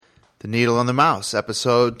The Needle and the Mouse,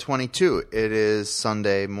 episode 22. It is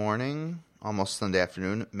Sunday morning, almost Sunday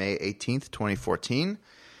afternoon, May 18th, 2014.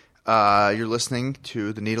 You're listening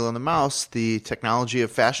to The Needle and the Mouse, the technology of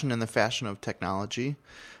fashion and the fashion of technology.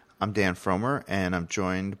 I'm Dan Fromer, and I'm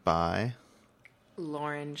joined by...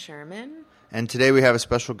 Lauren Sherman. And today we have a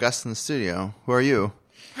special guest in the studio. Who are you?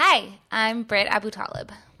 Hi, I'm Britt Aboutaleb.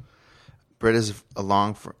 Britt is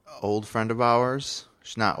a old friend of ours.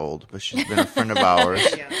 She's not old, but she's been a friend of ours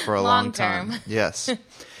for a long time. Long term. Yes.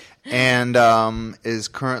 And is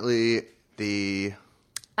currently the...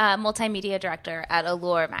 multimedia director at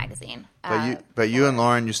Allure magazine. But you and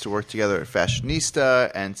Lauren used to work together at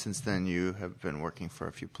Fashionista, and since then you have been working for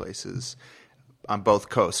a few places on both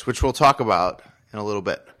coasts, which we'll talk about in a little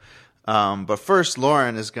bit. But first,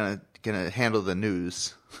 Lauren is gonna handle the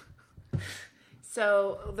news.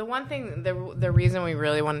 So the one thing, the reason we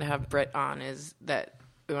really wanted to have Britt on is that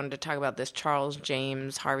we wanted to talk about this Charles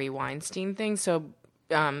James Harvey Weinstein thing. So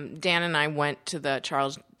Dan and I went to the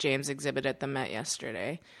Charles James exhibit at the Met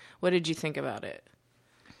yesterday. What did you think about it?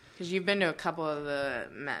 Because you've been to a couple of the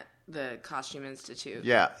Met, the Costume Institute.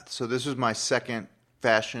 Yeah. So this was my second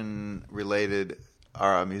fashion-related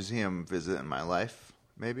museum visit in my life.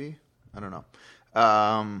 Maybe, I don't know.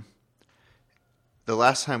 The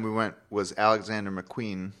last time we went was Alexander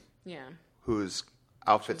McQueen, whose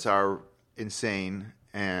outfits are insane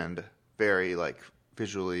and very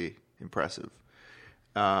visually impressive.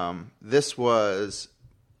 This was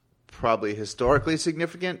probably historically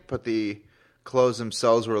significant, but the clothes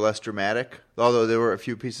themselves were less dramatic. Although there were a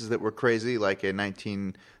few pieces that were crazy, like a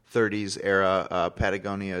 1930s era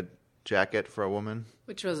Patagonia jacket for a woman,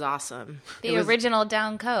 which was awesome. The original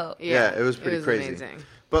down coat. Yeah, it was pretty crazy. Amazing.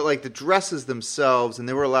 But the dresses themselves, and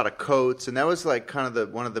there were a lot of coats, and that was kind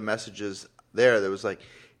of one of the messages there. There was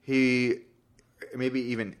maybe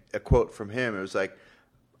even a quote from him. It was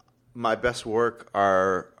my best work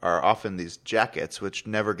are often these jackets, which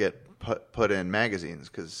never get put in magazines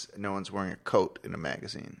because no one's wearing a coat in a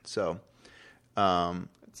magazine. So,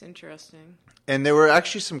 it's interesting. And there were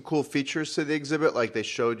actually some cool features to the exhibit. They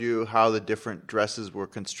showed you how the different dresses were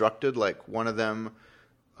constructed. One of them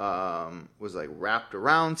was wrapped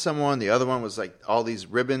around someone. The other one was all these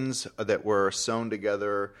ribbons that were sewn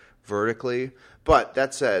together vertically. But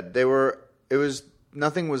that said,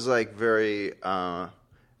 nothing was very,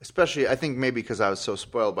 especially I think maybe because I was so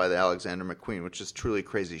spoiled by the Alexander McQueen, which is truly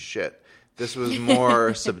crazy shit. This was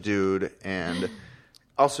more subdued and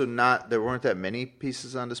also there weren't that many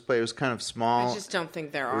pieces on display. It was kind of small. I just don't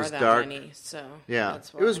think there are that dark. many. So yeah,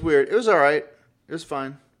 that's why. It was weird. It was all right. It was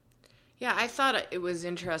fine. Yeah, I thought it was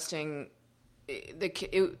interesting.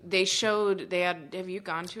 They showed they had. Have you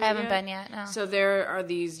gone to it? I haven't been yet. No. So there are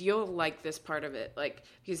these. You'll like this part of it,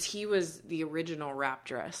 because he was the original wrap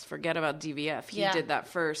dress. Forget about DVF. He did that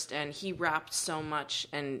first, and he wrapped so much,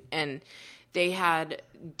 and they had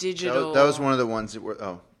digital. That was one of the ones that were.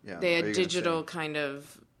 Oh, yeah. They had digital kind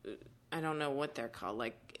of. I don't know what they're called,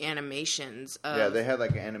 animations. They had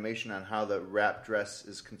an animation on how the wrap dress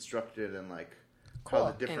is constructed and Cool.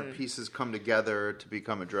 how the different pieces come together to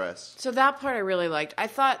become a dress. So that part I really liked. I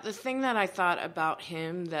thought the thing that I thought about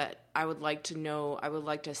him that I would like to know, I would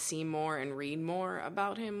like to see more and read more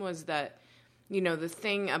about him was that, the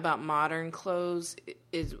thing about modern clothes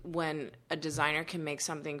is when a designer can make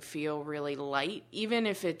something feel really light, even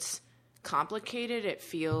if it's complicated, it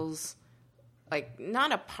feels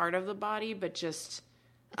not a part of the body, but just...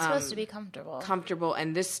 It's supposed to be comfortable.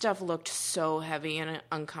 And this stuff looked so heavy and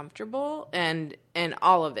uncomfortable, and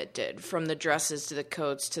all of it did, from the dresses to the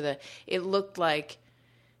coats to it looked like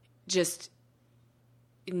just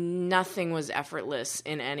nothing was effortless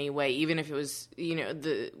in any way, even if it was,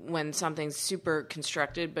 when something's super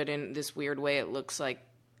constructed, but in this weird way it looks like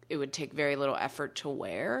it would take very little effort to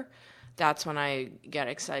wear. That's when I get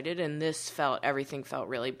excited, and everything felt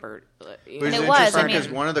really and it was because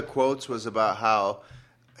one of the quotes was about how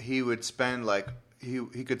he would spend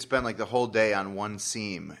he could spend the whole day on one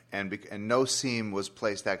seam, and no seam was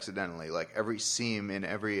placed accidentally. Every seam in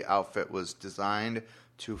every outfit was designed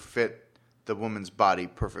to fit the woman's body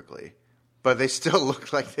perfectly, but they still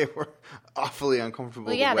looked like they were awfully uncomfortable.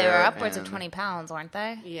 Well, yeah, they were upwards of 20 pounds, weren't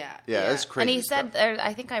they? Yeah, that's crazy. And he stuff. said,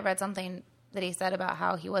 I think I read something that he said about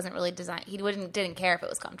how he wasn't really designed. He didn't care if it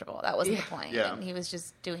was comfortable. That wasn't the point. Yeah. And he was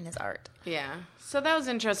just doing his art. Yeah. So that was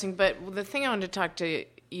interesting. But the thing I wanted to talk to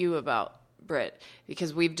you about, Britt,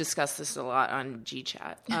 because we've discussed this a lot on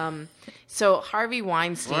GChat. So Harvey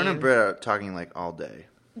Weinstein. Lauren and Britt are talking all day.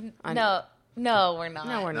 No, we're not.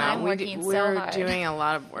 No, we're not. I'm working we're so hard. doing a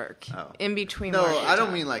lot of work in between. No, I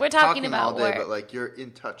don't mean we're talking all about day, work. but you're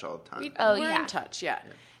in touch all the time. We're in touch, yeah.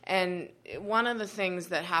 And one of the things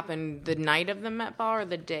that happened the night of the Met Ball or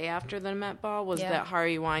the day after the Met Ball was that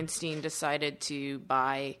Harvey Weinstein decided to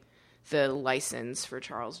buy the license for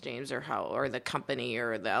Charles James or the company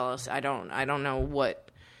or the LLC. I don't know what.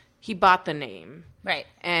 He bought the name. Right.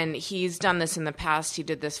 And he's done this in the past. He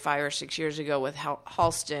did this 5 or 6 years ago with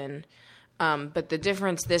Halston. But the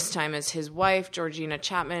difference this time is his wife, Georgina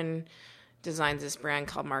Chapman, designs this brand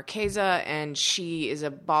called Marchesa, and she is a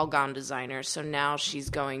ball gown designer. So now she's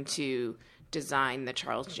going to design the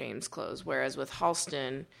Charles James clothes. Whereas with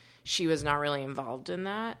Halston, she was not really involved in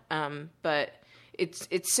that. But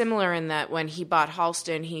it's similar in that when he bought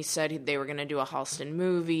Halston, he said they were going to do a Halston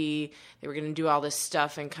movie. They were going to do all this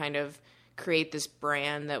stuff and kind of create this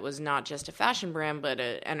brand that was not just a fashion brand, but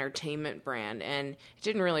an entertainment brand. And it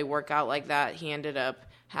didn't really work out like that. He ended up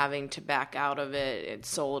having to back out of it. It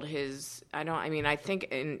sold his, I think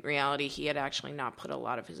in reality, he had actually not put a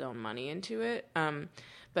lot of his own money into it.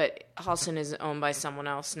 But Halston is owned by someone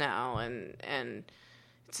else now. And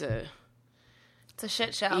it's a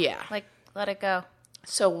shit show. Yeah. Like, let it go.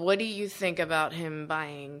 So what do you think about him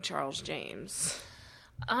buying Charles James?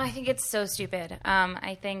 I think it's so stupid.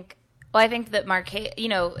 I think that Marquez,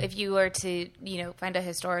 if you were to, find a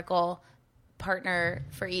historical partner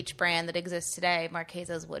for each brand that exists today,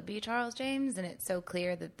 Marchesa's would be Charles James. And it's so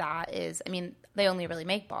clear that is, they only really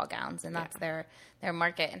make ball gowns and that's their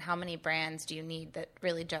market. And how many brands do you need that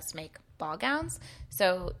really just make ball gowns?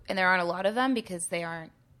 So, and there aren't a lot of them because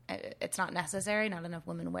it's not necessary. Not enough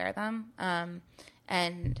women wear them.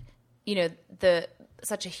 And,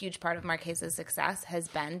 such a huge part of Marchesa's success has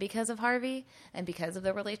been because of Harvey and because of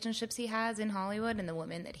the relationships he has in Hollywood and the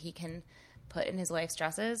women that he can put in his wife's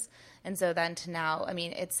dresses. And so then to now,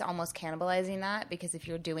 it's almost cannibalizing that because if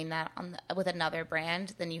you're doing that with another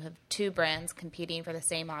brand, then you have two brands competing for the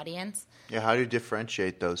same audience. Yeah, how do you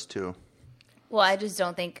differentiate those two? Well, I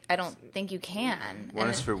don't think you can. One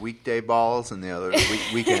is for weekday balls and the other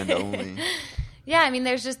is weekend only. Yeah,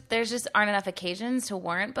 there's just aren't enough occasions to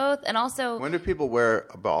warrant both. And also, when do people wear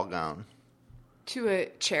a ball gown? To a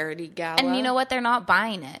charity gala. And you know what? They're not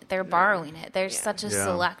buying it. They're borrowing it. There's such a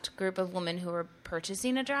select group of women who are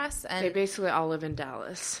purchasing a dress. And they basically all live in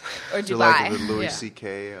Dallas. Or Dubai. So like the Louis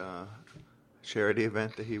C.K. Charity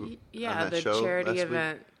event that he on that the show charity last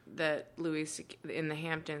event week? That Louis C.K. in the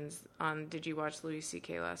Hamptons did you watch Louis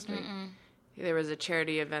C.K. last week? There was a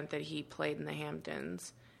charity event that he played in the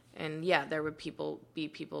Hamptons. And there would be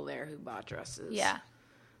people there who bought dresses. Yeah.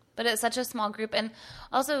 But it's such a small group. And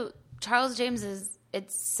also Charles James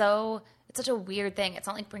it's such a weird thing. It's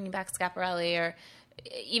not like bringing back Schiaparelli or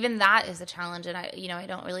even that is a challenge. And I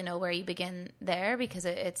don't really know where you begin there because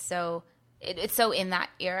it's so in that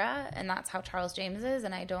era and that's how Charles James is.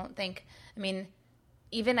 And I don't think,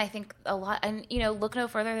 I think a lot, and, look no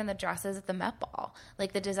further than the dresses at the Met Ball.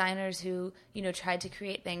 Like the designers who, tried to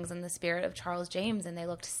create things in the spirit of Charles James and they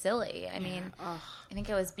looked silly. I think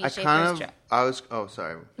it was B. Schaefer's dress.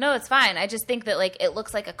 Sorry. No, it's fine. I just think that, it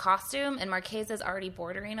looks like a costume and Marchesa's already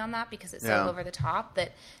bordering on that because it's so over the top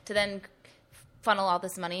that to then funnel all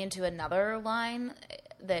this money into another line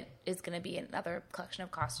that is going to be another collection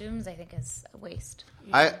of costumes, I think is a waste.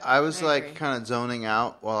 Yeah, I was kind of zoning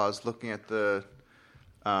out while I was looking at the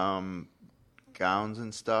gowns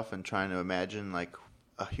and stuff and trying to imagine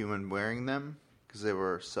a human wearing them because they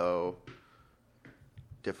were so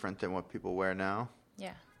different than what people wear now.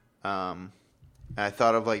 Yeah. And I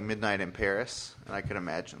thought of Midnight in Paris and I could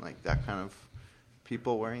imagine that kind of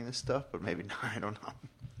people wearing this stuff, but maybe not. I don't know.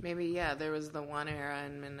 Maybe there was the one era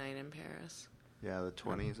in Midnight in Paris. Yeah, the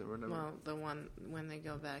 20s or whatever. Well, the one when they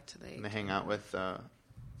go back to the 18th. And they hang out with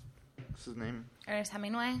what's his name? Ernest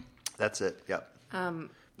Hemingway. That's it. Yep.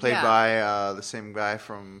 Played by the same guy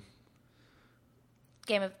from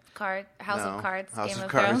House of Cards, House Game of of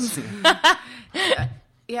Cards. Thrones.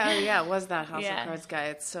 It was that House of Cards guy.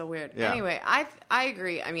 It's so weird. Yeah. Anyway, I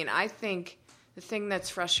agree. I think the thing that's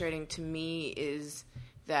frustrating to me is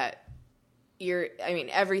that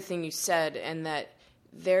everything you said and that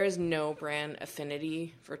there is no brand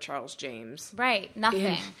affinity for Charles James. Right.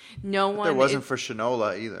 Nothing. No one. There wasn't for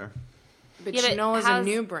Shinola either. But Shinola's a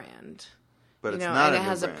new brand. But it's not and a it new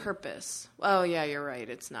has brand. a purpose. Oh, yeah, you're right.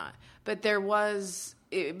 It's not. But there was...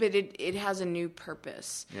 it has a new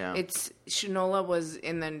purpose. Yeah. Shinola was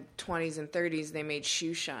in the 20s and 30s. They made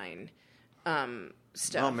shoe shine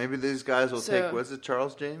stuff. Oh, maybe these guys will take... Was it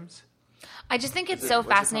Charles James? I just think it's so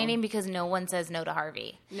fascinating because no one says no to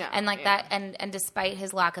Harvey. No, and that, and despite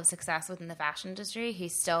his lack of success within the fashion industry, he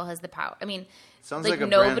still has the power. Sounds like a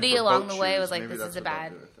nobody brand for along boat the way shoes. was like, Maybe this is a what they'll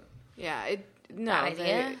bad... do with it. Yeah, bad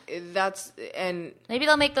idea. That's and maybe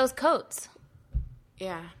they'll make those coats.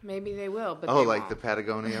 Yeah, maybe they will. But like won't. The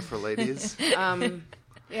Patagonia for ladies.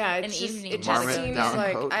 Yeah, it just seems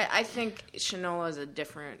like I think Shinola is a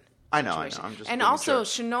different situation. I know. I'm just and also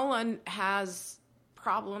Shinola has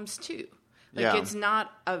problems too. Like it's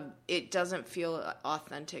not it doesn't feel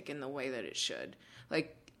authentic in the way that it should.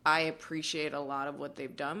 Like I appreciate a lot of what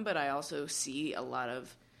they've done, but I also see a lot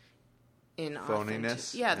of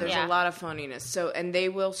phoniness. Yeah, there's a lot of phoniness. So and they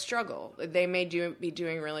will struggle. They may be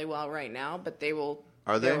doing really well right now, but they will.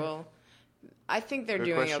 Are they? I think they're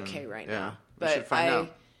doing okay right now. But we should find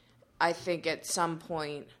out. I think at some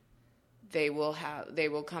point they will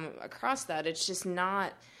come across that. It's just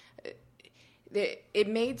not. It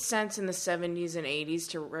made sense in the 70s and 80s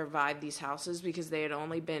to revive these houses because they had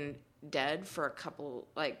only been dead for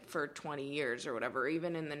for 20 years or whatever,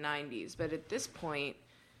 even in the 90s. But at this point,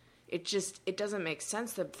 it doesn't make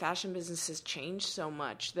sense. The fashion business has changed so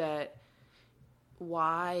much that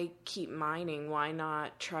why keep mining? Why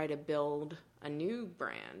not try to build a new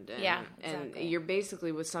brand? Exactly. And you're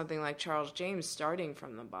basically with something like Charles James starting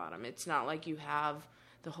from the bottom. It's not like you have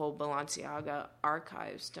the whole Balenciaga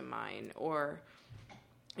archives to mine or,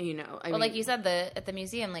 I mean, like you said, at the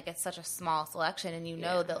museum, like it's such a small selection and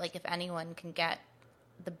know that like if anyone can get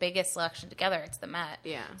the biggest selection together, it's the Met.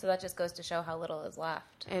 Yeah. So that just goes to show how little is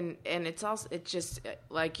left. And it's also, it's just,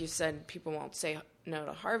 like you said, people won't say no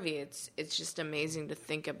to Harvey. It's just amazing to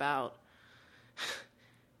think about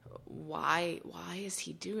why is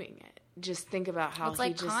he doing it? Just think about how it's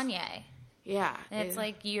like Kanye. Yeah. And it's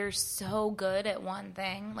like you're so good at one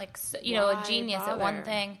thing, like a genius at one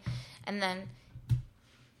thing, and then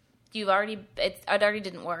it already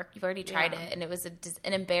didn't work. You've already tried it, and it was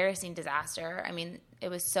an embarrassing disaster. I mean, it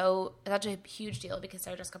was such a huge deal because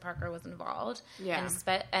Sarah Jessica Parker was involved,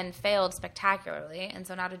 and failed spectacularly. And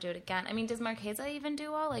so now to do it again, I mean, does Marchesa even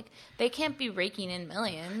do well? Like, they can't be raking in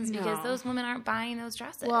millions because those women aren't buying those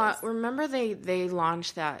dresses. Well, remember they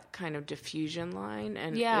launched that kind of diffusion line,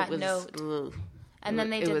 and it was and then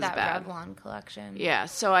they did that Revlon collection. Yeah,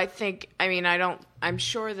 so I think, I mean, I'm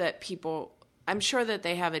sure that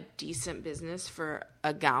they have a decent business for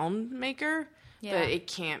a gown maker, but it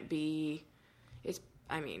can't be.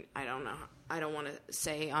 I mean, I don't know. I don't want to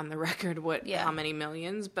say on the record how many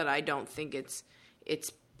millions, but I don't think it's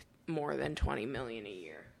more than 20 million a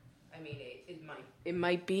year. I mean, it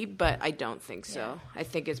might be, but I don't think so. Yeah. I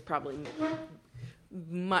think it's probably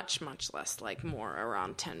much less, like more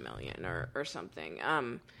around 10 million or something.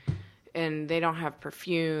 And they don't have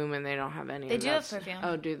perfume, and they don't have any. They do have perfume.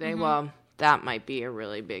 Oh, do they? Mm-hmm. Well, that might be a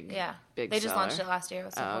really big. Big. They just seller. launched it last year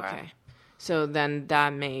with Sephora. Oh, okay. So then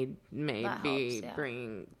that may be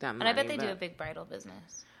bringing them money. And I bet they do a big bridal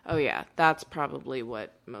business. Oh, yeah. That's probably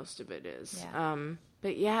what most of it is. Yeah.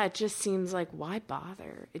 But, yeah, it just seems like, why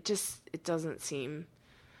bother? It doesn't seem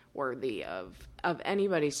worthy of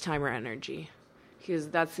anybody's time or energy. Because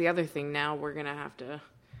that's the other thing now. We're going to have to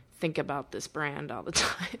think about this brand all the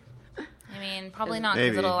time. I mean, probably not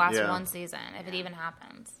because it'll last one season, if it even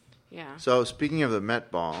happens. Yeah. So, speaking of the Met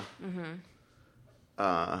Ball... Mm-hmm.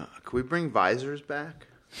 Can we bring visors back?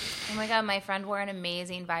 Oh my god, my friend wore an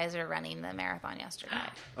amazing visor running the marathon yesterday.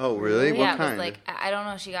 Oh, really? What kind? It was like, I don't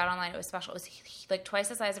know, she got online, it was special. It was like twice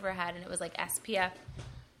the size of her head, and it was like SPF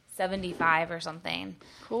 75 or something.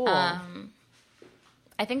 Cool. I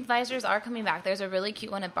think visors are coming back. There's a really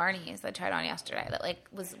cute one at Barney's that I tried on yesterday that like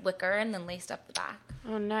was wicker and then laced up the back.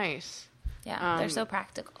 Oh, nice. Yeah, they're so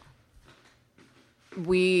practical.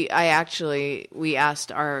 We asked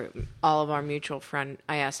all of our mutual friend.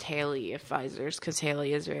 I asked Haley if visors, because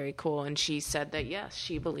Haley is very cool, and she said that yes,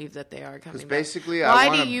 she believed that they are coming back. Basically,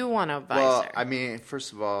 why do you want a visor? Well, I mean,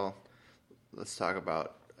 first of all, let's talk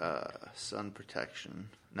about sun protection.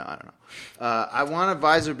 No, I don't know. I want a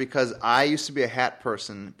visor because I used to be a hat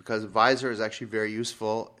person. Because a visor is actually very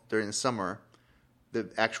useful during the summer. The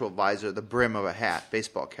actual visor, the brim of a hat,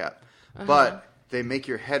 baseball cap, but they make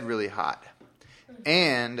your head really hot.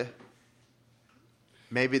 And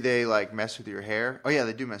maybe they like mess with your hair. Oh yeah,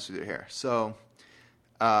 they do mess with your hair. So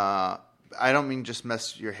I don't mean just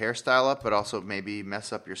mess your hairstyle up, but also maybe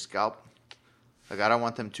mess up your scalp. Like I don't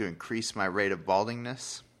want them to increase my rate of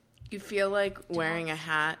baldingness. You feel like wearing a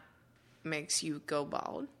hat makes you go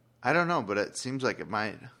bald? I don't know, but it seems like it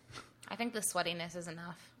might. I think the sweatiness is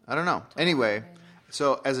enough. I don't know. Anyway,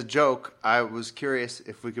 so as a joke, I was curious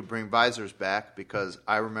if we could bring visors back because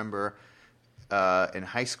I remember in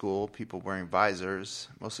high school people wearing visors,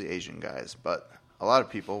 mostly Asian guys, but a lot of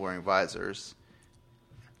people wearing visors.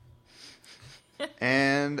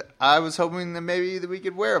 And I was hoping that maybe we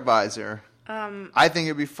could wear a visor. I think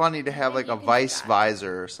it'd be funny to have like a Vice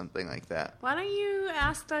visor or something like that. Why don't you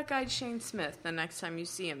ask that guy Shane Smith the next time you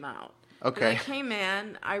see him out? Okay. Like, hey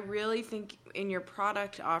man, I really think in your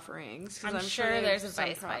product offerings, because I'm sure there's a some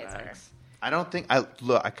vice visor. products. I don't think I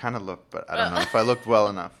kind of look, but I don't know if I looked well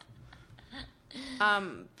enough.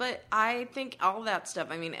 But I think all that stuff,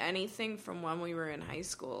 I mean, anything from when we were in high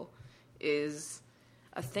school is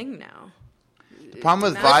a thing now. The problem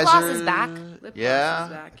with Lip gloss visors, is back. Lip gloss yeah, is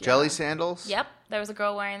back, yeah. jelly sandals. Yep, there was a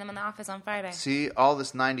girl wearing them in the office on Friday. See all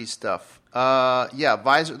this '90s stuff. Yeah,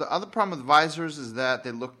 visor. The other problem with visors is that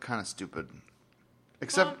they look kind of stupid.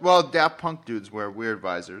 Except, Daft Punk dudes wear weird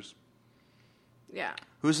visors. Yeah.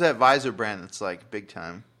 Who's that visor brand that's like big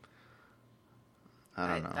time? I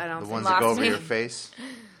don't know. I don't the think ones that go Lost over Me. your face.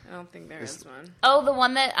 I don't think there is one. Oh, the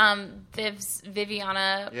one that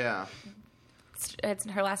Viviana. Yeah. It's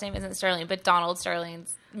her last name isn't Sterling, but Donald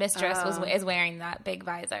Sterling's mistress is wearing that big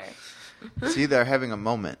visor. See, they're having a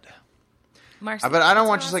moment. Marcy, But I don't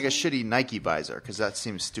want what's just her like a last name? shitty Nike visor because that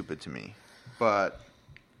seems stupid to me. But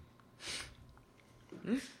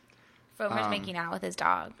Fomer's making out with his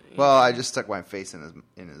dog. well, I just stuck my face in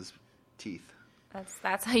his teeth.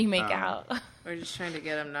 That's how you make out. We're just trying to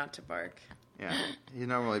get him not to bark. Yeah, he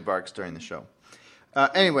normally barks during the show.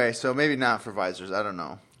 Anyway, so maybe not for visors. I don't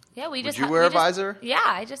know. Yeah, we Would just. you wear we a visor? Yeah,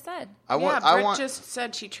 I just said. I want. Britt just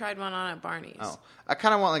said she tried one on at Barney's. Oh, I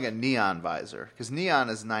kind of want like a neon visor because neon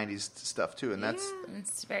is '90s stuff too, and that's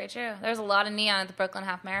It's very true. There was a lot of neon at the Brooklyn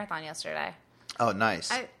Half Marathon yesterday. oh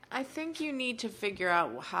nice. I think you need to figure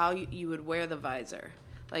out how you would wear the visor,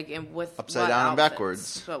 like and with Upside what down and outfits,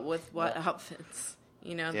 backwards. but with what outfits?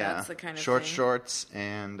 You know, Yeah, that's the kind of short thing. shorts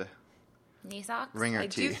and Knee socks. ringer I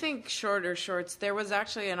tee. do think shorter shorts. There was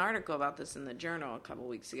actually an article about this in the Journal a couple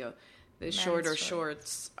weeks ago. The shorter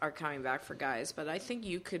shorts are coming back for guys, but I think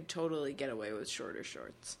you could totally get away with shorter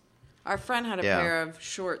shorts. Our friend had a pair of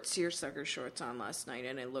short seersucker shorts on last night,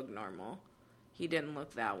 and it looked normal. He didn't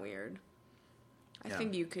look that weird. I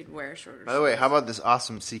think you could wear shorter shorts. By the way, how about this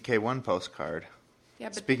awesome CK1 postcard? Yeah,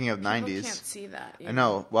 but Speaking of people 90s. can't see that. I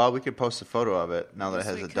know. Well, we could post a photo of it now that Yes, it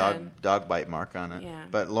has we a could. dog bite mark on it. Yeah.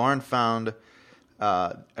 But Lauren found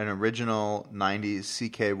an original 90s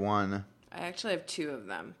CK1 I actually have two of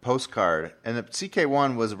them. postcard. And the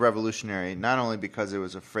CK1 was revolutionary, not only because it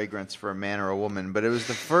was a fragrance for a man or a woman, but it was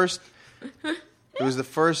the first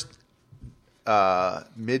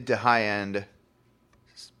mid to high end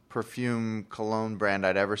perfume cologne brand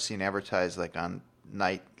I'd ever seen advertised like on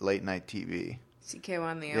late night TV.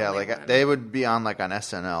 CK1, the Yeah, only like one. they would be on like on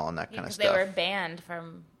SNL and that kind of Because stuff. they were banned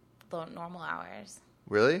from the normal hours.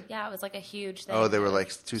 Really? Yeah, it was like a huge thing. Oh, they were It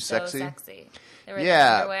was like too so sexy? They were in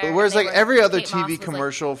Yeah, underwear, but whereas they like were- every other Kate Moss TV was,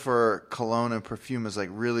 commercial for cologne and perfume is like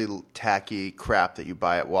really tacky crap that you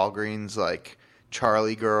buy at Walgreens, like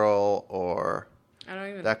Charlie Girl or I don't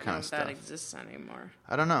even that know kind of if that stuff. exists anymore.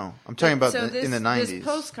 I don't know. I'm talking about So in the 90s. This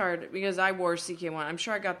postcard, because I wore CK1, I'm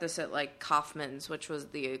sure I got this at like Kaufman's, which was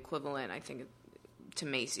the equivalent, I think, to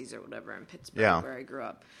Macy's or whatever in Pittsburgh, Yeah. where I grew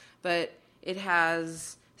up. But it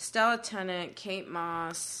has Stella Tennant, Kate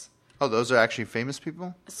Moss, Oh, those are actually famous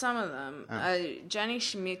people? some of them. Jenny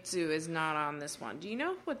Shimizu is not on this one. Do you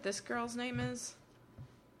know what this girl's name is?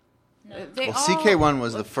 No. They Well, all CK1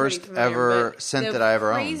 was the look pretty first familiar, ever but scent that I ever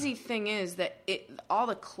The owned. crazy thing is that all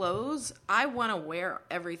the clothes, I want to wear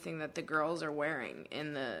everything that the girls are wearing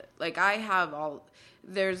in the, like I have all,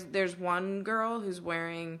 there's one girl who's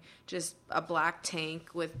wearing just a black tank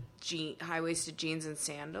with high-waisted jeans and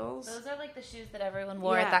sandals. Those are like the shoes that everyone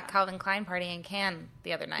wore Yeah. at that Calvin Klein party in Cannes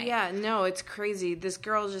the other night. Yeah, no, it's crazy. This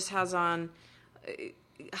girl just has on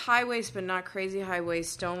high waist, but not crazy high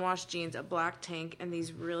waist, stonewashed jeans, a black tank, and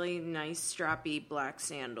these really nice strappy black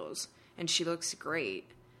sandals. And she looks great.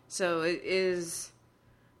 So it is.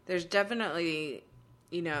 There's definitely,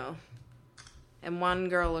 and one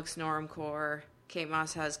girl looks normcore. Kate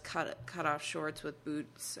Moss has cut off shorts with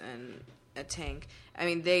boots and a tank. I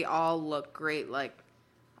mean, they all look great. Like,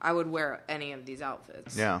 I would wear any of these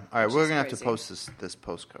outfits. Yeah. All right, which we're is going to have to crazy. post this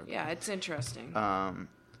postcard. Yeah, it's interesting. What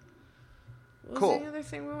cool. was the other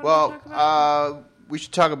thing we wanted to talk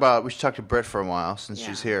about? We should talk to Britt for a while since Yeah.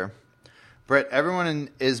 she's here. Britt, everyone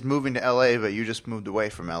is moving to LA, but you just moved away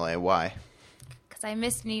from LA. Why? Because I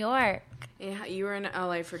missed New York. Yeah, you were in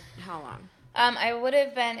LA for how long? It would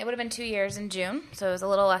have been 2 years in June, so it was a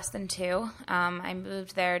little less than 2. I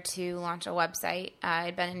moved there to launch a website.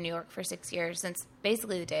 I'd been in New York for 6 years, since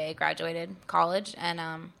basically the day I graduated college, and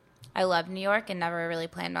I loved New York and never really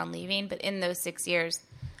planned on leaving, but in those 6 years,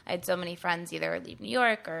 I had so many friends either leave New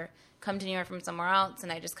York or come to New York from somewhere else,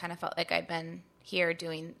 and I just kind of felt like I'd been here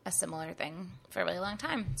doing a similar thing for a really long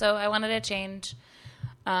time. So I wanted to change.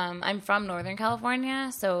 I'm from Northern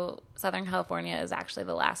California, so Southern California is actually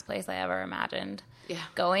the last place I ever imagined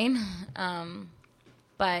going.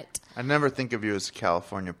 But But I never think of you as a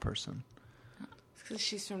California person. It's because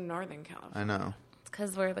she's from Northern California. I know. it's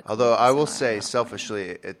because we're the Although I will coolest in say, California. selfishly,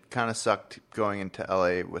 it kind of sucked going into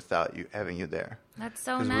LA without having you there. That's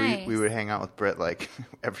so 'Cause nice. we would hang out with Britt like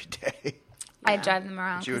every day. I drive them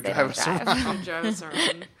around You because would they drive don't us drive. around. Drive us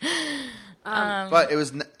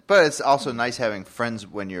around. But it's also nice having friends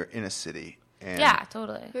when you're in a city. And Yeah,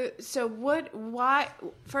 totally. So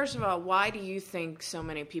first of all, why do you think so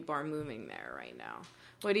many people are moving there right now?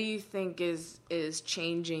 What do you think is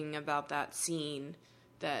changing about that scene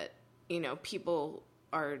that, people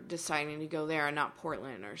are deciding to go there and not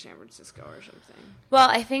Portland or San Francisco or something? Well,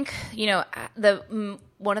 I think,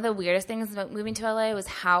 one of the weirdest things about moving to LA was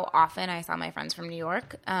how often I saw my friends from New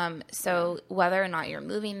York. So whether or not you're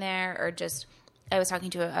moving there or just, I was talking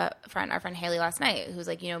to our friend Haley last night, who's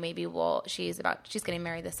like, maybe she's getting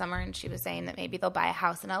married this summer, and she was saying that maybe they'll buy a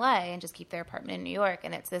house in LA and just keep their apartment in New York.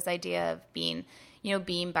 And it's this idea of being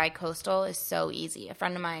bi-coastal is so easy. A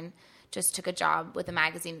friend of mine just took a job with a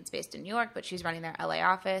magazine that's based in New York, but she's running their LA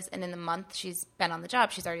office. And in the month she's been on the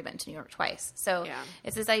job, she's already been to New York twice. So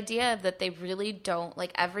It's this idea that they really don't,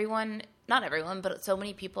 like everyone, not everyone, but so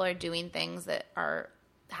many people are doing things that are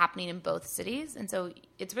happening in both cities. And so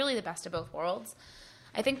it's really the best of both worlds.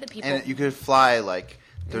 I think that people... And you could fly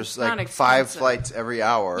there's like 5 flights every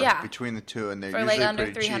hour between the two, and they're for usually like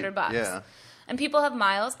under pretty cheap. $300. Yeah. And people have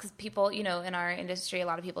miles because people, in our industry, a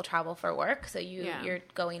lot of people travel for work. So you're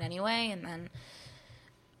going anyway. And then,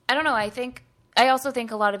 I don't know, I also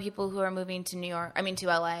think a lot of people who are moving to to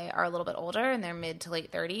LA are a little bit older, and they're mid to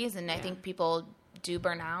late 30s. And I think people do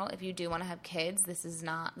burn out. If you do want to have kids, this is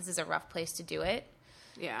a rough place to do it.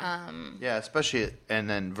 Yeah. Especially, and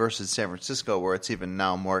then versus San Francisco, where it's even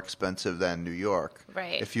now more expensive than New York.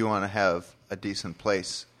 Right. If you want to have a decent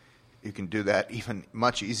place, you can do that even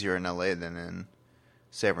much easier in LA than in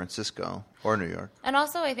San Francisco or New York. And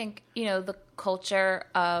also, I think, the culture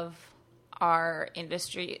of our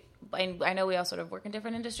industry, I know we all sort of work in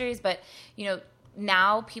different industries, but,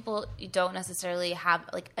 now people don't necessarily have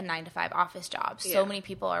like a 9-to-5 office job. So many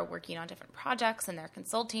people are working on different projects, and they're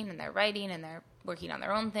consulting, and they're writing, and they're working on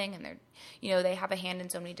their own thing, and they're, they have a hand in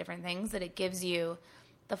so many different things that it gives you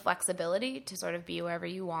the flexibility to sort of be wherever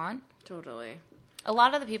you want. Totally. A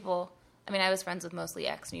lot of the people, I was friends with mostly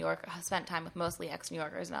ex-New Yorkers, spent time with mostly ex-New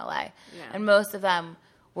Yorkers in LA. Yeah. And most of them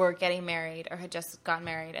were getting married or had just gotten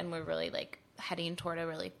married and were really like heading toward a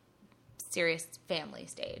really serious family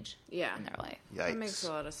stage in their life. Yikes. That makes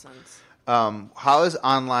a lot of sense. How is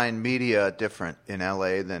online media different in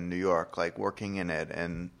LA than New York, like working in it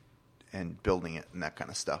and building it and that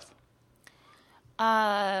kind of stuff?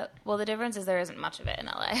 Well, the difference is there isn't much of it in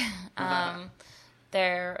LA.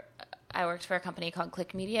 I worked for a company called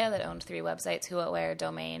Click Media that owned 3 websites, Who, What, Where,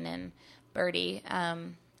 Domain, and Birdie.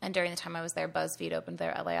 And during the time I was there, BuzzFeed opened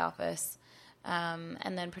their LA office.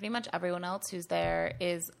 And then pretty much everyone else who's there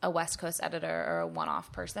is a West Coast editor or a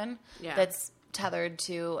one-off person that's tethered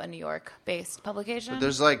to a New York-based publication. But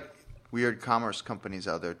there's like weird commerce companies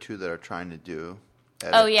out there too that are trying to do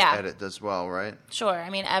edit as well, right? Sure.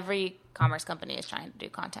 Every commerce company is trying to do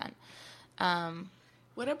content.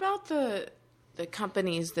 What about the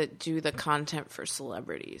companies that do the content for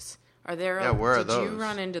celebrities? Are there? Where are did those? you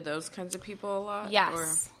run into those kinds of people a lot?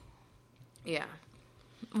 Yes. Yeah.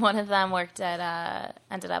 One of them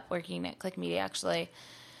ended up working at Click Media, actually.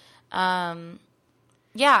 They're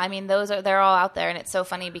all out there, and it's so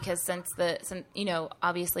funny because since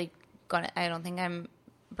obviously, I don't think I'm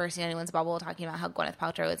bursting anyone's bubble talking about how Gwyneth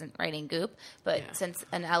Paltrow isn't writing Goop, but since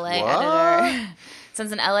an LA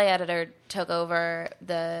editor took over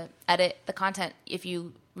the content, if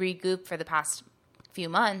you read Goop for the past few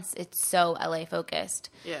months, it's so LA focused.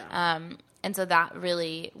 Yeah. And so that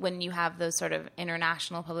really, when you have those sort of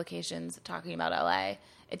international publications talking about LA,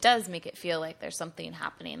 it does make it feel like there's something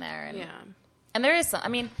happening there. And there is some,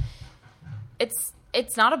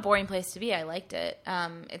 it's not a boring place to be. I liked it.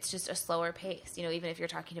 It's just a slower pace, even if you're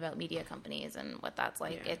talking about media companies and what that's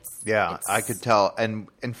like. Yeah. I could tell. And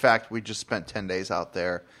in fact, we just spent 10 days out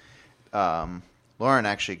there. Lauren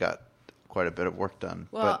actually got quite a bit of work done,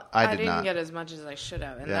 but I didn't get as much as I should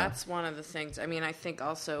have. And that's one of the things. I think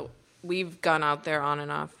also we've gone out there on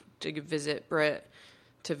and off to visit Britt,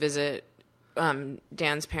 to visit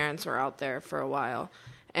Dan's parents were out there for a while.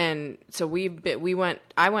 And so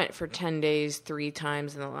I went for 10 days 3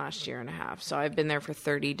 times in the last year and a half. So I've been there for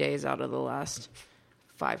 30 days out of the last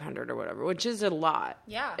 500 or whatever, which is a lot.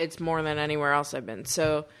 Yeah. It's more than anywhere else I've been.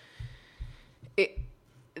 So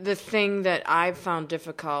the thing that I've found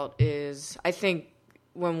difficult is I think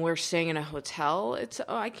when we're staying in a hotel,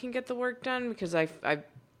 I can get the work done because I've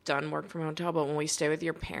done work from a hotel, but when we stay with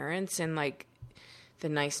your parents and like the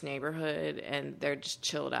nice neighborhood and they're just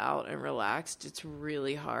chilled out and relaxed, it's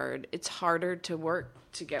really hard. It's harder to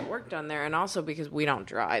get work done there. And also because we don't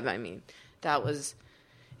drive. I mean, that was,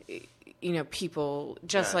 people,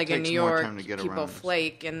 just like in New York, people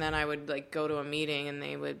flake. And then I would like go to a meeting and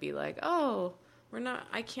they would be like, oh,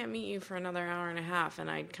 I can't meet you for another hour and a half.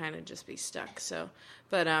 And I'd kind of just be stuck. So,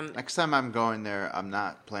 but, next time I'm going there, I'm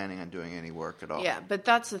not planning on doing any work at all. Yeah. But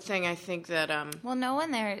that's the thing. I think that, well, no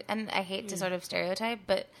one there, and I hate to sort of stereotype,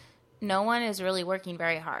 but no one is really working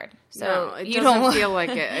very hard. So no, it doesn't feel like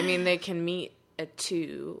it. I mean, they can meet at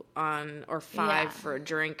 2 or 5 for a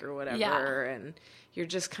drink or whatever. Yeah. And you're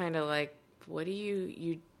just kind of like, what do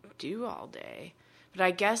you do all day? But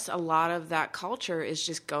I guess a lot of that culture is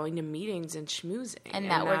just going to meetings and schmoozing. And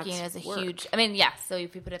networking is a huge... I mean, yes, so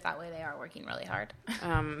if you put it that way, they are working really hard.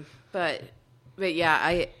 But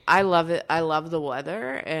yeah, I love it. I love the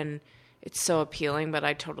weather, and it's so appealing, but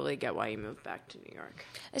I totally get why you moved back to New York.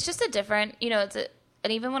 It's just a different...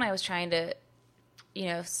 and even when I was trying to,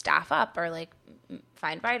 staff up or, like,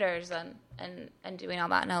 find writers and doing all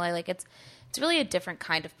that in LA, like, it's really a different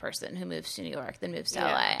kind of person who moves to New York than moves to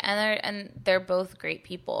LA. And they're both great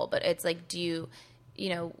people, but it's like,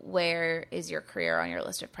 where is your career on your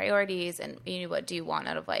list of priorities? And what do you want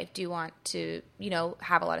out of life? Do you want to,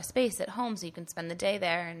 have a lot of space at home so you can spend the day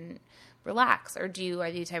there and relax? Or are you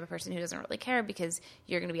the type of person who doesn't really care because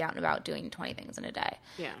you're going to be out and about doing 20 things in a day?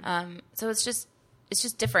 Yeah. So it's just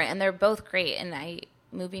different, and they're both great. And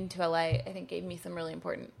moving to LA, I think gave me some really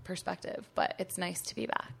important perspective, but it's nice to be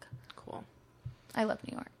back. Cool. I love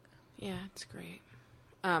New York. Yeah, it's great.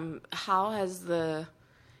 How has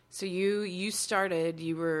so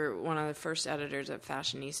you were one of the first editors at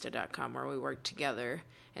Fashionista.com where we worked together,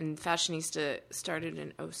 and Fashionista started in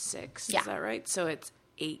 2006. Yeah. Is that right? So it's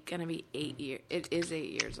going to be 8 years. It is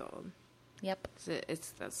 8 years old. Yep.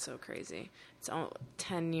 That's so crazy. It's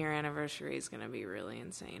 10-year anniversary is going to be really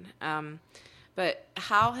insane. But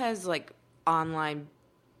how has like online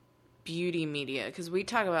beauty media, because we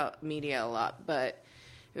talk about media a lot, but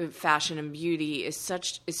fashion and beauty is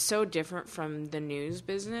so different from the news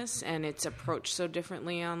business, and it's approached so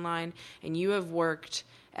differently online. And you have worked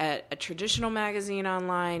at a traditional magazine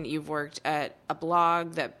online, you've worked at a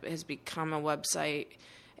blog that has become a website,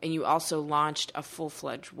 and you also launched a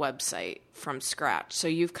full-fledged website from scratch. So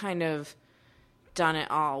you've kind of done it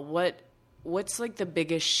all. What's like the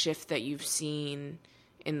biggest shift that you've seen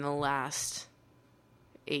in the last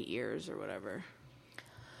 8 years or whatever?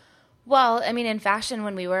 Well, I mean, in fashion,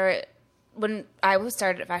 when I was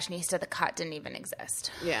started at Fashionista, the cut didn't even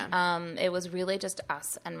exist. Yeah. It was really just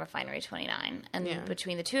us and Refinery 29. And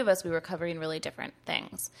between the two of us, we were covering really different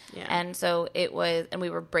things. Yeah. And so and we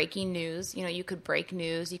were breaking news. You could break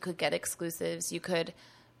news. You could get exclusives.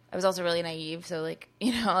 I was also really naive. So, like,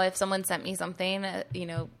 if someone sent me something,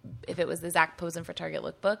 if it was the Zach posing for Target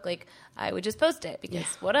lookbook, like, I would just post it because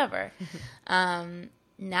whatever.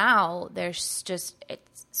 Now there's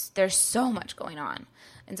so much going on.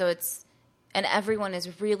 And so and everyone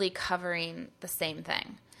is really covering the same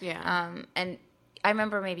thing. Yeah. And I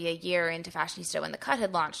remember maybe a year into Fashionista when the cut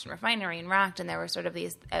had launched and Refinery and Racked, and there were sort of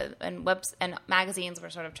these, and magazines were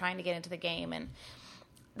sort of trying to get into the game. And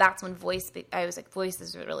that's when I was like, voice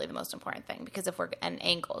is really the most important thing, because if we're an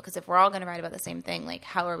angle, because if we're all going to write about the same thing, like,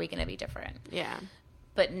 how are we going to be different? Yeah.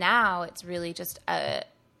 But now it's really just a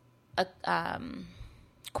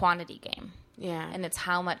quantity game. Yeah. And it's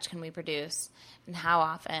how much can we produce and how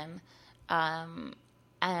often. And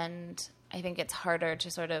I think it's harder to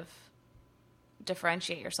sort of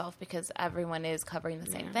differentiate yourself because everyone is covering the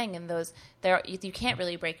same thing. And you can't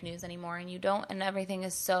really break news anymore, and you don't, and everything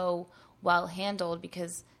is so well handled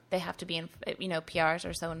because they have to be PRs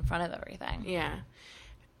are so in front of everything. Yeah.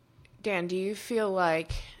 Dan, do you feel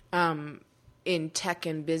like in tech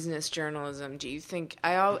and business journalism, do you think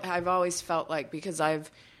I've always felt like, because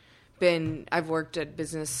I've worked at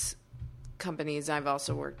business companies, I've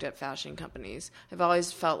also worked at fashion companies, I've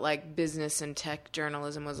always felt like business and tech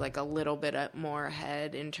journalism was like a little bit more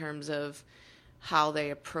ahead in terms of how they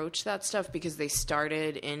approach that stuff, because they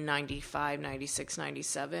started in 95, 96,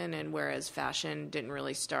 97, and whereas fashion didn't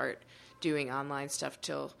really start doing online stuff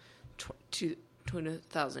till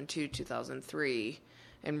 2002, 2003,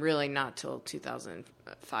 and really not till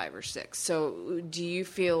 2005 or 6. So do you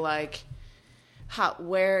feel like,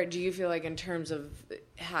 where do you feel like in terms of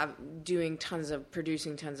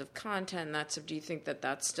producing tons of content and that stuff, do you think that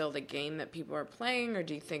that's still the game that people are playing, or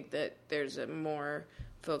do you think that there's a more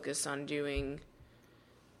focus on doing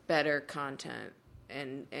better content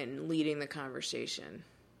and leading the conversation?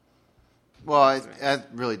 Well, it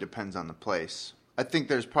really depends on the place. I think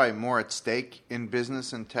there's probably more at stake in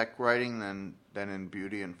business and tech writing than than in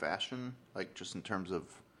beauty and fashion, like just in terms of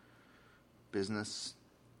business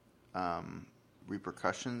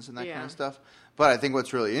repercussions and that kind of stuff. But I think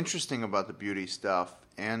what's really interesting about the beauty stuff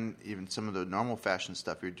and even some of the normal fashion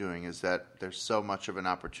stuff you're doing is that there's so much of an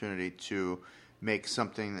opportunity to make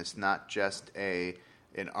something that's not just an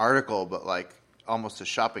article, but like almost a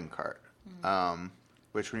shopping cart.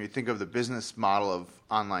 Which when you think of the business model of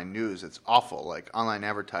online news, it's awful. Like online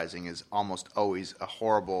advertising is almost always a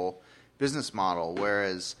horrible business model.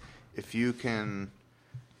 Whereas if you can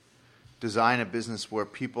design a business where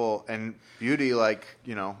people and beauty, like,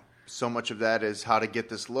 you know, so much of that is how to get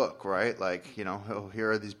this look, right? Like, you know, oh,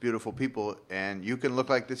 here are these beautiful people and you can look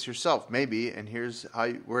like this yourself, maybe, and here's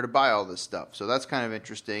where to buy all this stuff. So that's kind of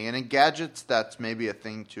interesting. And in gadgets, that's maybe a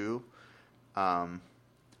thing too.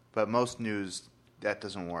 But most news, that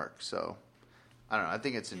doesn't work. So I don't know. I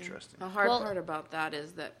think it's interesting. The hard part about that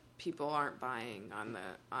is that people aren't buying on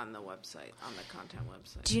the website, on the content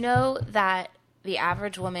website. Do you know that the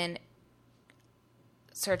average woman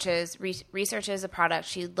researches a product?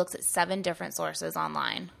 She looks at 7 different sources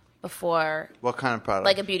online before. What kind of product?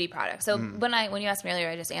 Like a beauty product. So when you asked me earlier,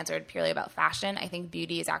 I just answered purely about fashion. I think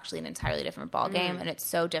beauty is actually an entirely different ballgame, and it's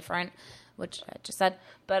so different, which I just said.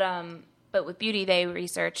 But with beauty, they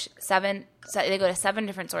research 7. They go to 7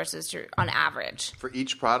 different sources on average for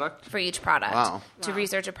each product. Wow. To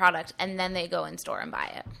research a product, and then they go in store and buy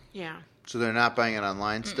it. Yeah. So they're not buying it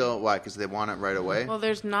online still? Why? Because they want it right away? Well,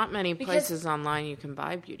 there's not many places online you can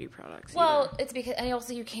buy beauty products. Well, either. it's because, and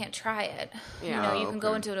also you can't try it. Yeah. You can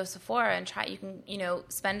go into a Sephora and try. You can,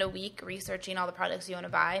 spend a week researching all the products you want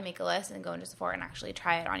to buy, make a list, and then go into Sephora and actually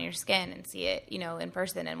try it on your skin and see it, in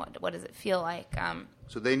person, and what does it feel like.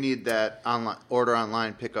 So they need that order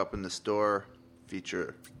online, pick up in the store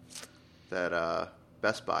feature that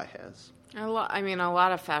Best Buy has. A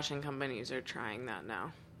lot of fashion companies are trying that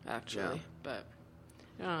now, actually. But,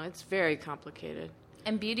 it's very complicated.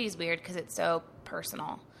 And beauty is weird because it's so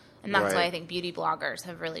personal. And that's why I think beauty bloggers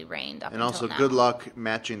have really reigned up and until also, now. good luck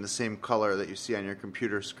matching the same color that you see on your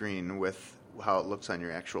computer screen with how it looks on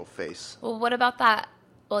your actual face. Well, what about that?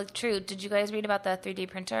 Well, true. Did you guys read about the 3D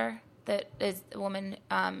printer? That is a woman,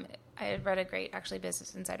 I had read a great, actually,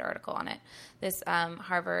 Business Insider article on it. This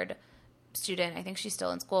Harvard student, I think she's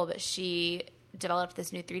still in school, but she developed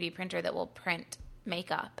this new 3D printer that will print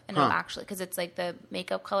makeup. And it'll actually, because it's like the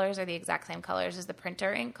makeup colors are the exact same colors as the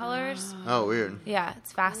printer ink colors. Oh, weird. Yeah,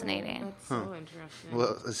 it's fascinating. That's so interesting.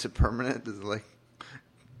 Well, is it permanent? Does it,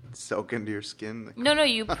 soak into your skin? No,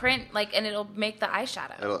 you print, and it'll make the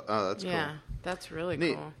eyeshadow. That's cool. Yeah, that's really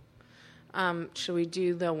neat. Cool. Should we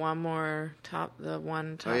do the one topic?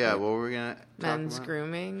 Oh, yeah, what were we going to talk men's about?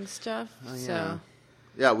 grooming stuff. Oh, yeah. So,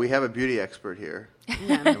 yeah, we have a beauty expert here.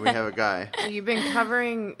 Yeah. And we have a guy. You've been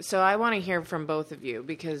covering, so I want to hear from both of you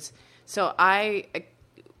because, I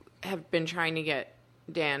have been trying to get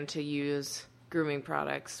Dan to use grooming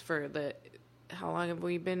products for how long have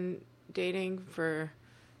we been dating? For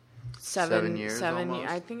 7 years. 7 years. Almost.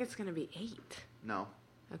 I think it's going to be 8. No.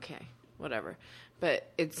 Okay, whatever.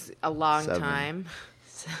 But it's a long 7. time.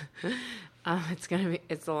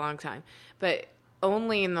 It's a long time. But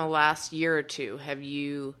only in the last year or two have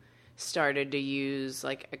you started to use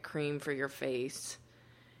a cream for your face.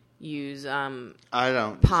 Use I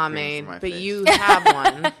don't pomade, use cream for my but face. you have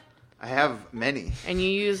one. I have many. And you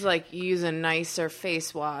use a nicer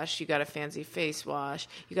face wash. You got a fancy face wash.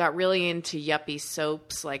 You got really into yuppie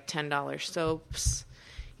soaps, like $10 soaps.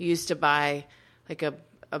 You used to buy a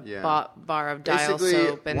bar of Dial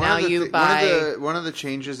soap, and now you buy. One of the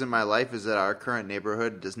changes in my life is that our current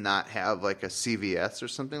neighborhood does not have a CVS or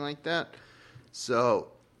something like that. So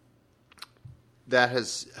that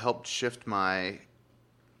has helped shift my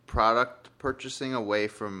product purchasing away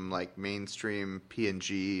from mainstream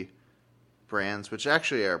P&G brands, which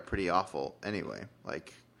actually are pretty awful anyway.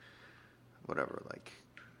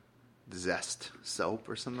 Zest soap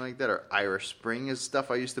or something like that, or Irish Spring is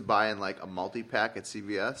stuff I used to buy in a multi-pack at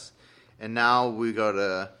CVS, and now we go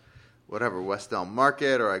to West Elm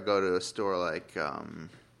Market, or I go to a store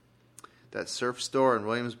that surf store in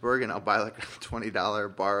Williamsburg, and I'll buy a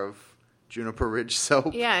 $20 bar of Juniper Ridge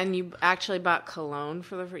soap. Yeah, and you actually bought cologne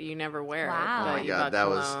you never wear it. Wow. Oh my god,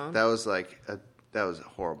 that was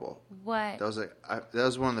horrible. What? That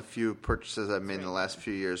was one of the few purchases I've made in the last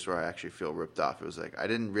few years where I actually feel ripped off. It was I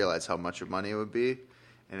didn't realize how much money it would be,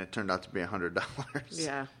 and it turned out to be $100.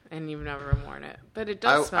 Yeah, and you've never worn it, but it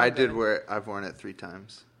does smell good. did wear it. I've worn it 3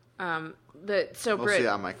 times. Mostly Britt,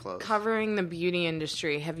 on my clothes. Covering the beauty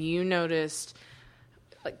industry, have you noticed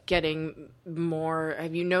getting more?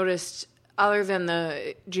 Have you noticed other than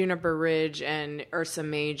the Juniper Ridge and Ursa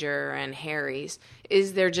Major and Harry's,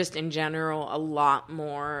 is there just in general a lot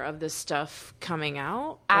more of this stuff coming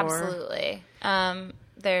out? Absolutely.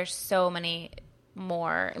 There's so many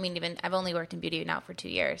more. I mean, even I've only worked in beauty now for 2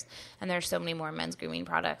 years, and there's so many more men's grooming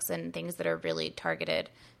products and things that are really targeted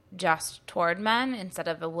just toward men instead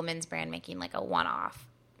of a woman's brand making like a one-off.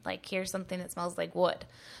 Like, here's something that smells like wood,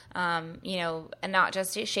 you know, and not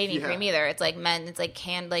just shaving cream either. It's like men. It's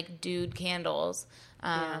like dude candles,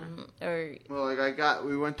 or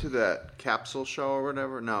we went to that capsule show or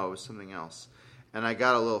whatever. No, it was something else, and I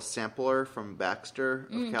got a little sampler from Baxter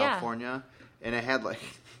of California, and it had like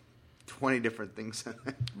 20 different things in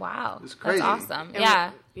it. Wow, it was crazy. That's awesome.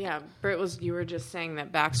 Yeah. Britt, you were just saying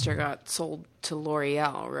that Baxter got sold to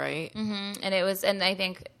L'Oreal, right? Mm-hmm. And I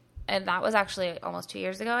think. And that was actually almost 2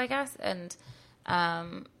 years ago, I guess. And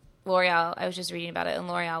L'Oreal, I was just reading about it, and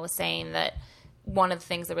L'Oreal was saying that one of the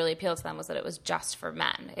things that really appealed to them was that it was just for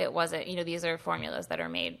men. It wasn't, you know, these are formulas that are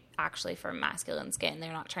made actually for masculine skin.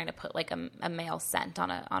 They're not trying to put like a male scent on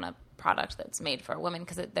a product that's made for a woman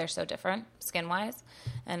because they're so different skin-wise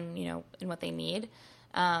and, you know, in what they need.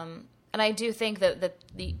 And I do think that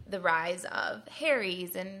the rise of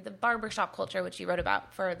Harry's and the barbershop culture, which you wrote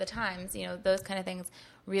about for the Times, you know, those kind of things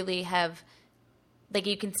really have, like,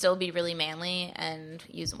 you can still be really manly and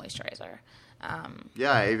use a moisturizer.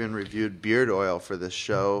 I even reviewed beard oil for this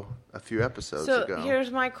show a few episodes ago. So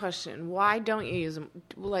here's my question. Why don't you use them?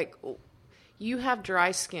 Like, you have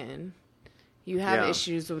dry skin. You have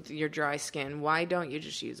issues with your dry skin. Why don't you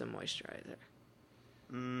just use a moisturizer?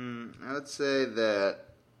 I would say that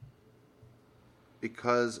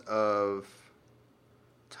because of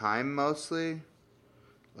time mostly.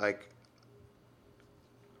 Like,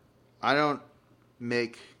 I don't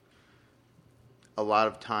make a lot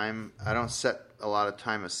of time. I don't set a lot of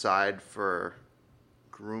time aside for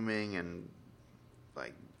grooming and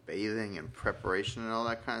like bathing and preparation and all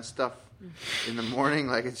that kind of stuff in the morning.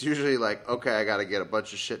 Like, it's usually like, okay, I got to get a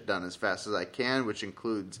bunch of shit done as fast as I can, which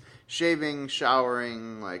includes shaving,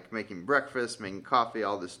 showering, like making breakfast, making coffee,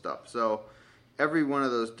 all this stuff. So every one of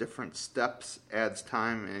those different steps adds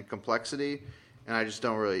time and complexity, and I just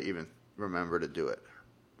don't really even remember to do it.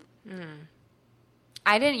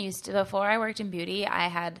 I didn't used to. Before I worked in beauty, I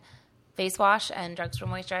had face wash and drugstore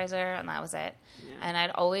moisturizer, and that was it. Yeah. And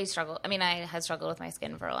I'd always struggled. I mean, I had struggled with my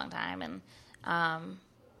skin for a long time, and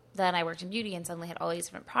then I worked in beauty and suddenly had all these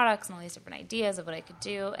different products and all these different ideas of what I could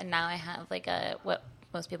do, and now I have like what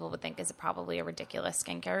most people would think is probably a ridiculous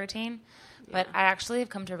skincare routine. But I actually have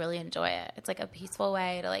come to really enjoy it. It's like a peaceful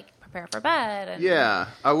way to like prepare for bed. And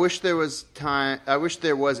I wish there was time. I wish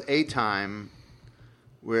there was a time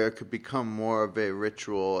where it could become more of a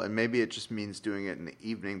ritual, and maybe it just means doing it in the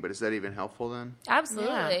evening. But is that even helpful then?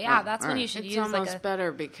 Absolutely, that's when you should use. It's almost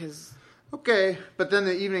better because. Okay, but then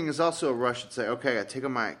the evening is also a rush. It's like, okay, I got to take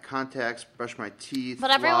off my contacts, brush my teeth.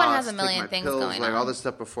 But everyone has a million things pills, going like on. all this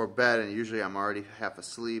stuff before bed, and usually I'm already half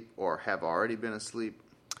asleep or have already been asleep.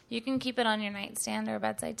 You can keep it on your nightstand or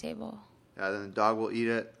bedside table. Yeah, then the dog will eat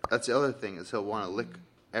it. That's the other thing, is he'll want to lick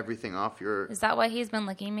everything off your... Is that why he's been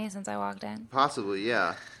licking me since I walked in? Possibly,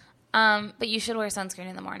 yeah. But you should wear sunscreen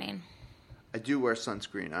in the morning. I do wear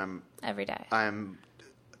sunscreen. Every day. I'm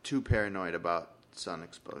too paranoid about sun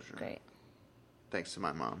exposure. Great. Thanks to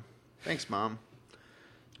my mom. Thanks, Mom.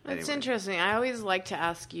 That's interesting. I always like to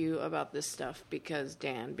ask you about this stuff because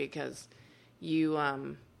you,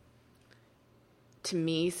 to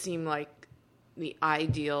me, seem like the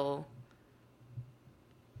ideal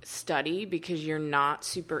study because you're not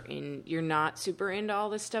super into all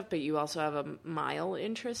this stuff, but you also have a mild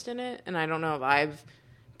interest in it. And I don't know if I've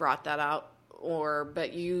brought that out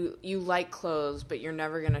but you like clothes, but you're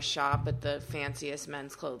never going to shop at the fanciest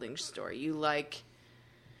men's clothing store. You like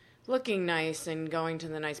looking nice and going to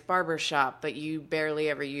the nice barber shop, but you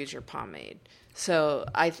barely ever use your pomade. So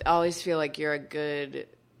I always feel like you're a good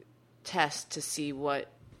test to see what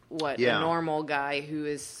a normal guy who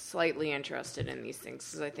is slightly interested in these things,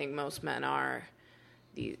 because I think most men are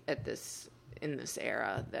in this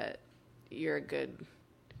era, that you're a good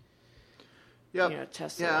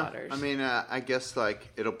test the waters. I mean, I guess like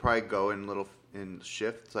it'll probably go in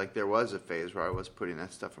shifts. Like there was a phase where I was putting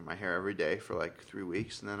that stuff in my hair every day for like 3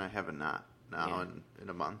 weeks, and then I haven't not now in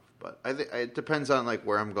a month. But I think it depends on like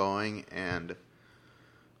where I'm going and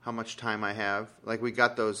how much time I have. Like we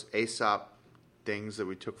got those Aesop things that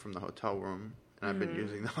we took from the hotel room, and I've been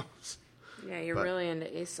using those. Yeah, you're really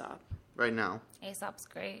into Aesop right now. Aesop's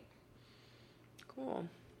great. Cool.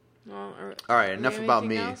 Well, all right, enough about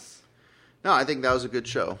me. Else? No, I think that was a good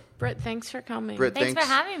show. Britt, thanks for coming. Britt, Thanks for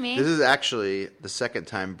having me. This is actually the second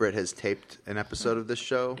time Britt has taped an episode of this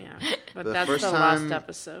show. Yeah, but The that's first the time- last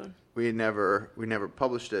episode. We never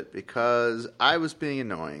published it because I was being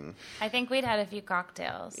annoying. I think we'd had a few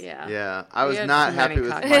cocktails. Yeah. Yeah, I was had not too many happy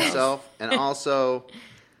with cocktails. myself, and also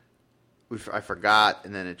I forgot,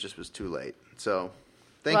 and then it just was too late. So,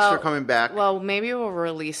 thanks for coming back. Well, maybe we'll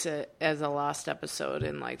release it as a lost episode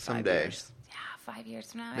in like 5 Someday. years. Yeah, 5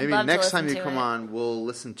 years from now. Maybe I'd love next to time you listen come to it. on, we'll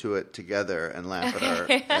listen to it together and laugh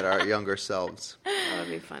at our younger selves. That would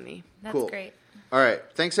be funny. That's Cool. great. All right.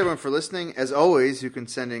 Thanks, everyone, for listening. As always, you can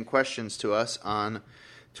send in questions to us on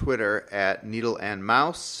Twitter at Needle and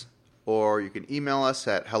Mouse, or you can email us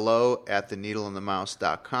at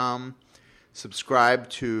hello@theneedleandthemouse.com. Subscribe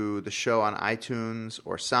to the show on iTunes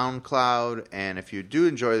or SoundCloud, and if you do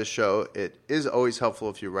enjoy the show, it is always helpful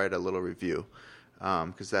if you write a little review,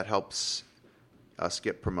 because that helps us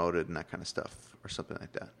get promoted and that kind of stuff, or something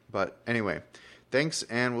like that. But anyway, thanks,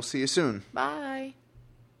 and we'll see you soon. Bye.